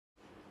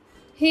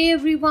Hey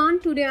everyone,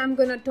 today I'm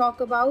gonna talk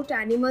about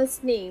animals'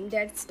 names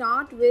that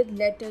start with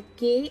letter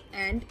K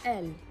and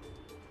L.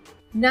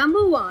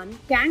 Number 1,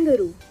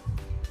 kangaroo.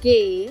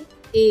 K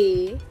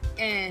A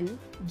N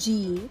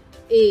G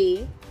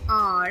A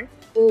R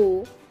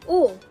O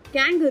O,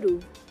 kangaroo.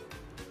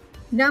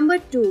 Number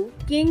 2,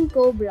 king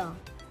cobra.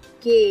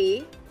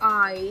 K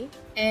I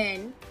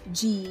N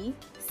G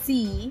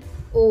C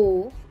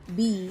O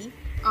B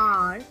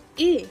R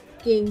A,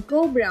 king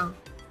cobra.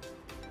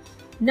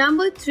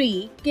 Number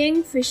 3,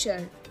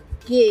 kingfisher.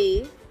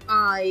 K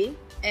I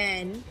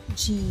N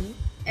G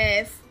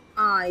F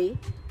I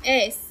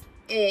S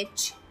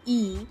H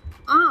E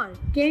R,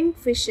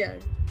 kingfisher.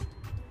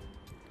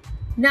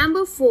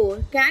 Number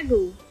 4,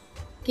 kangaroo.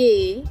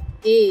 K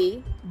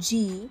A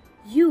G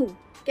U,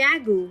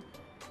 kangaroo.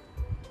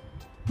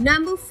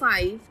 Number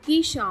 5,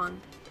 Kishon.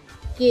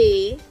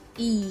 K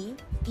E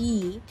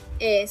E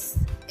S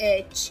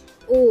H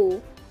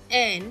O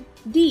N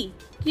D,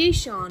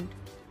 Kishon.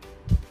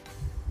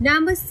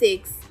 Number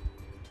 6,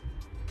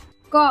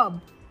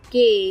 cob.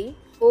 K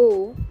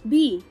O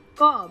B,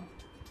 cob.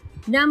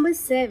 Number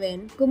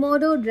 7,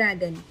 Komodo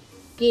dragon.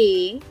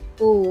 K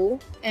O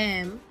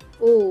M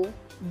O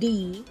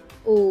D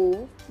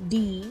O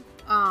D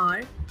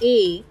R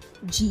A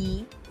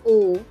G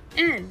O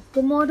N,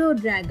 Komodo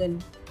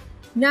dragon.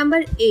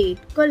 Number 8,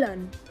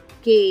 Kulon.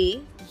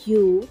 K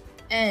U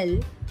L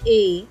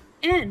A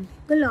N,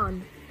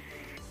 Kulon.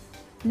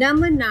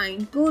 Number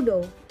 9,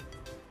 kudu.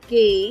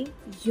 K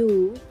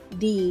U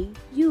D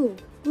U,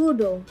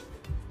 kudu.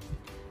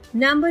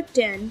 Number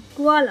 10,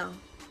 koala.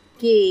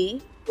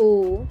 K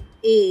O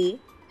A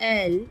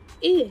L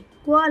A,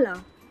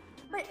 koala.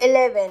 Number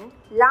 11,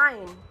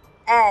 lion.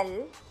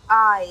 L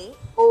I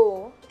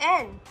O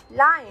N,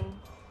 lion.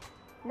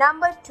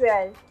 Number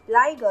 12,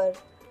 liger.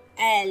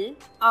 L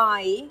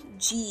I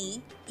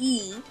G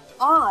E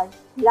R,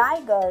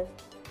 liger.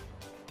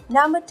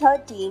 Number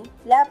 13,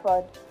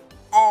 leopard.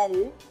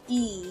 L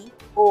E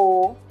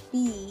O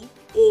P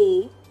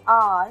A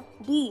R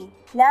D,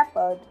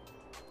 leopard.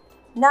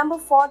 Number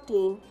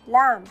 14,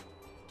 lamb.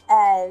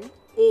 L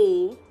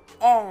A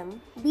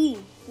M B,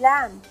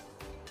 lamb.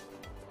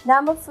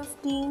 Number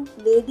 15,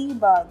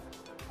 ladybug.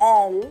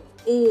 L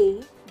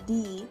A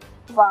D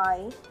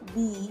Y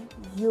B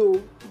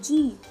U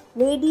G,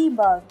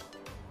 ladybug.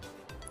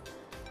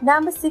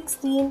 Number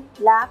 16,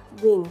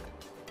 lapwing.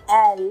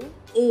 L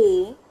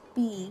A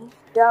P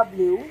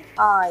W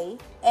I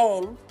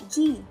N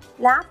G,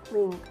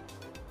 lapwing.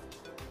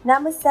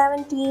 Number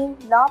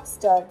 17,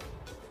 lobster.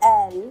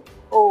 L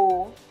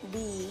O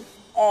B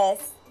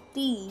S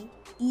T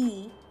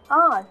E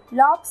R,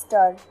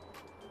 lobster.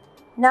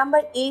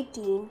 Number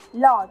 18,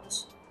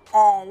 loach.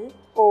 L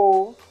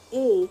O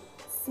A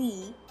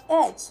C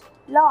H,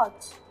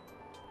 loach.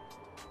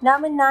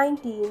 Number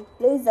 19,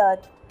 lizard.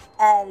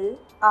 L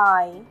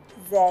I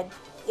Z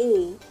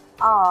A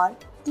R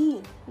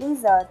D,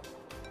 lizard.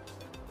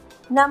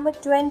 Number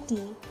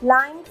 20,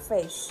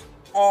 lionfish.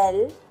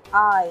 L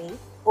I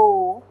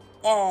O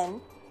N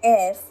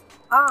F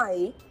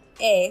I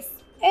S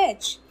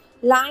H,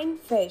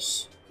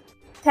 lionfish.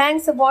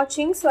 Thanks for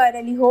watching. So I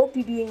really hope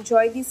you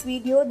enjoy this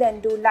video.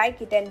 Then do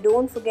like it and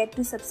don't forget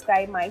to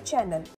subscribe my channel.